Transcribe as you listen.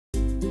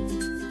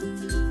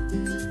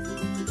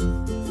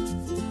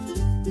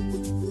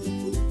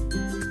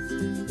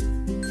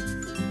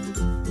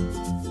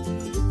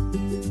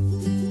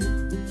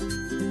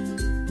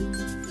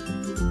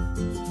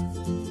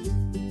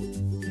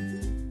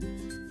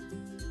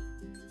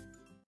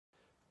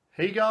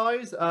Hey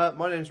guys,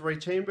 my name is Ray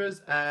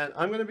Chambers and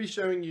I'm going to be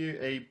showing you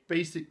a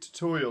basic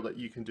tutorial that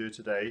you can do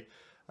today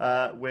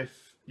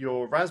with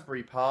your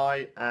Raspberry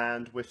Pi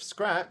and with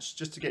Scratch,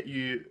 just to get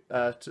you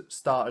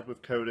started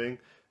with coding,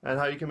 and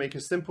how you can make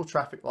a simple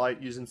traffic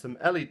light using some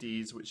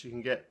LEDs which you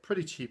can get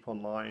pretty cheap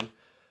online.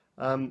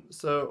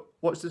 So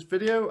watch this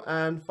video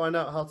and find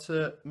out how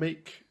to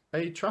make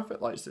a traffic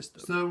light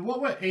system. So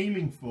what we're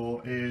aiming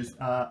for is,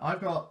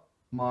 I've got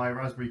my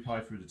Raspberry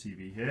Pi through the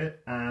TV here,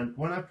 and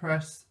when I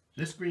press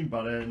this green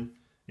button,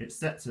 it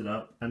sets it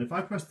up, and if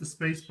I press the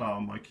space bar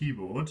on my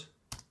keyboard,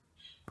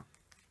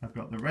 I've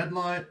got the red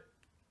light,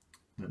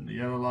 then the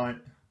yellow light,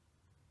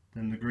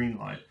 then the green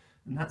light,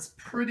 and that's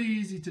pretty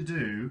easy to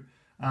do.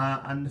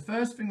 And the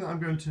first thing that I'm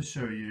going to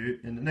show you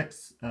in the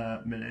next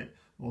minute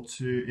or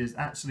two is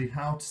actually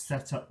how to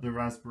set up the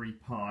Raspberry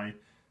Pi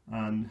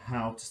and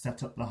how to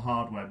set up the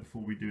hardware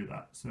before we do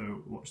that.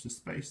 So watch this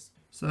space.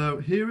 So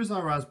here is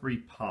our Raspberry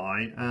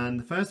Pi, and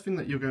the first thing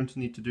that you're going to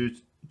need to do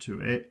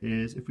to it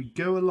is, if we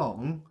go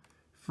along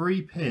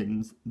 3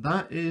 pins,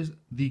 that is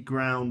the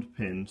ground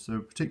pin. So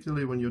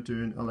particularly when you're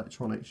doing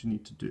electronics, you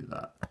need to do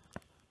that.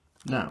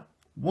 Now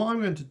what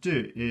I'm going to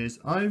do is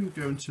I'm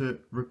going to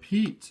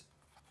repeat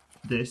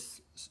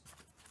this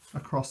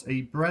across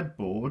a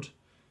breadboard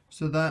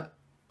so that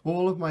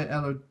all of my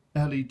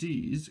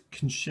LEDs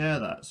can share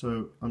that.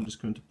 So I'm just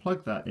going to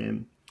plug that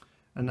in,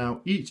 and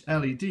now each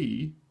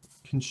LED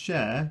can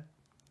share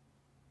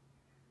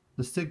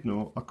the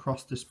signal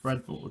across this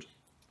breadboard.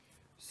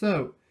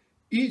 So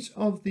each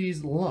of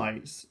these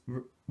lights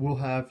will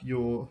have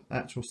your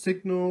actual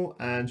signal,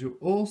 and you'll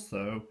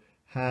also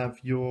have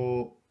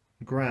your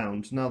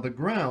ground. Now the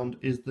ground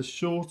is the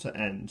shorter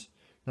end.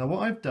 Now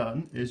what I've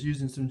done is,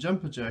 using some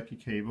jumper jerky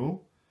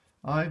cable,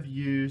 I've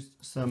used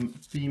some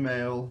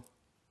female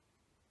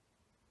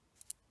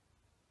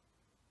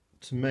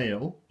to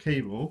male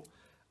cable,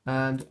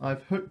 and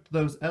I've hooked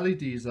those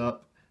LEDs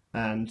up,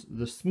 and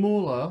the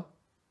smaller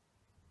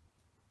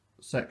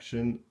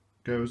section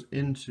goes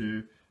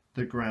into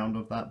the ground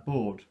of that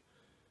board.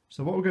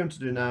 So what we're going to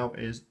do now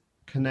is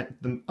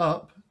connect them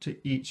up to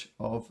each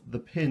of the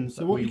pins.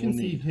 So what you can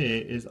see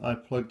here is I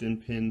plugged in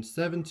pins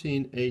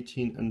 17,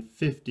 18 and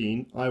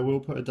 15. I will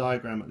put a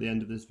diagram at the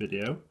end of this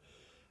video.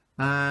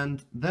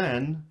 And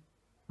then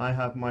I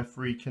have my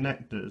 3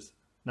 connectors.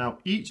 Now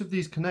each of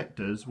these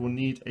connectors will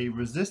need a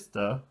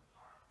resistor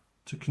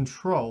to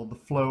control the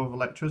flow of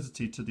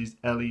electricity to these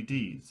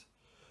LEDs.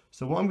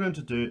 So what I'm going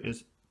to do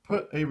is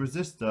put a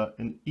resistor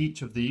in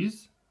each of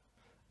these,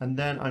 and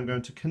then I'm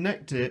going to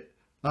connect it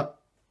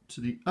up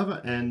to the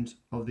other end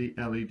of the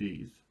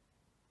LEDs.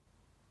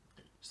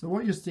 So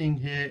what you're seeing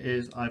here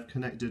is I've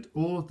connected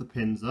all of the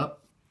pins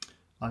up.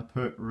 I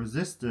put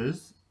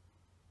resistors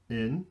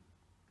in,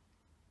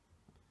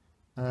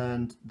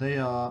 and they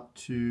are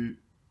to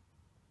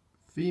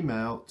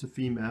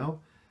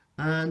female,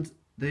 and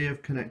they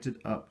have connected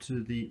up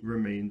to the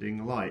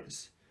remaining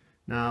lights.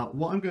 Now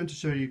what I'm going to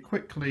show you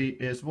quickly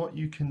is what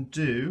you can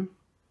do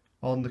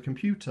on the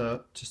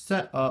computer to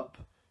set up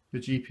the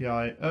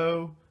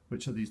GPIO,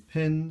 which are these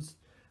pins,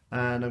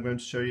 and I'm going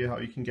to show you how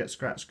you can get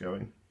Scratch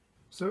going.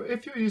 So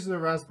if you're using a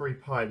Raspberry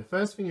Pi, the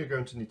first thing you're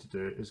going to need to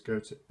do is go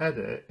to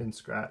Edit in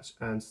Scratch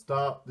and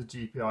start the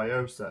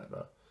GPIO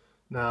server.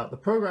 Now the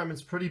program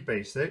is pretty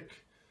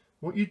basic.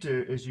 What you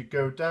do is you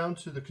go down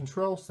to the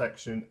control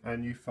section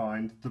and you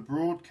find the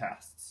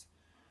broadcasts.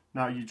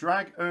 Now you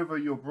drag over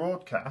your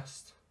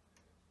broadcast,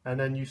 and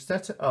then you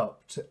set it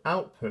up to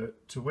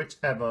output to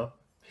whichever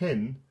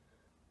pin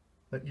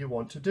that you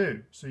want to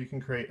do. So you can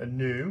create a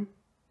new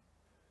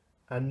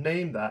and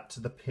name that to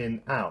the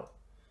pin out.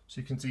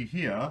 So you can see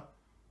here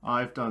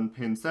I've done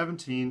pin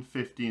 17,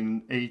 15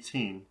 and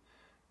 18.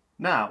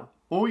 Now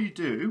all you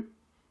do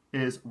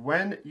is,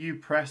 when you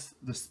press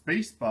the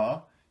space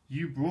bar,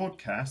 you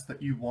broadcast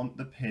that you want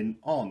the pin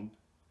on.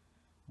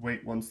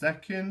 Wait 1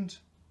 second,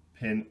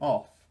 pin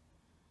off.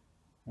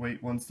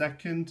 Wait 1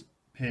 second,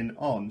 pin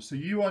on. So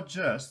you are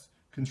just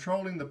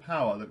controlling the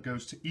power that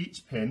goes to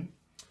each pin,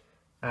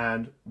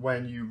 and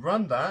when you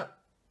run that,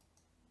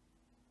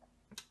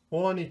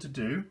 all I need to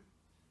do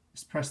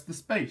is press the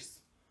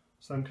space.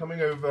 So I'm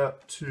coming over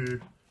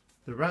to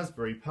the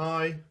Raspberry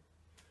Pi,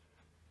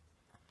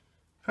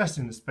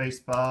 pressing the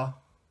space bar,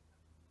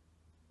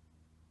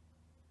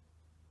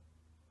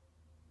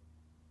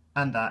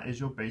 and that is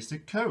your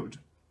basic code.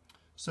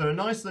 So a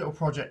nice little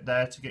project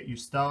there to get you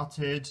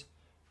started.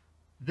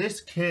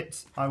 This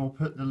kit, I will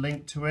put the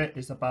link to it.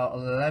 It's about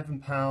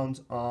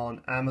 £11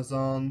 on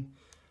Amazon.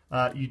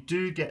 You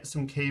do get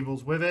some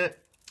cables with it.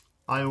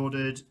 I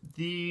ordered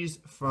these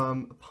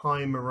from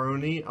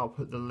Pi-Maroni. I'll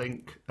put the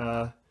link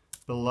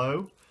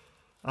below.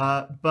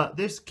 But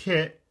this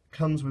kit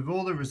comes with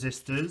all the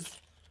resistors,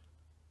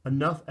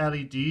 enough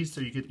LEDs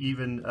so you could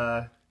even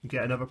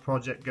get another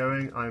project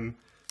going. I'm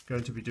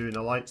going to be doing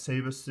a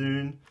lightsaber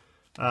soon.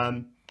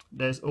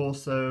 There's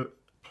also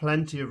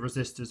plenty of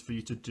resistors for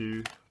you to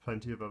do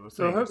plenty of other things.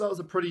 So I hope that was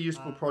a pretty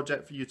useful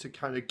project for you to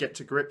kind of get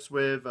to grips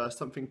with,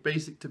 something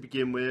basic to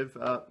begin with.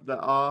 There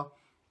are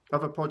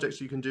other projects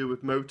you can do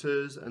with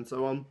motors and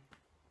so on.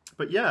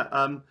 But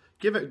yeah,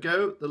 give it a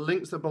go. The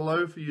links are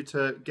below for you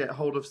to get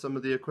hold of some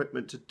of the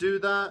equipment to do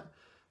that.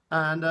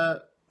 And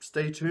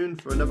stay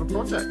tuned for another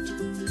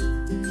project.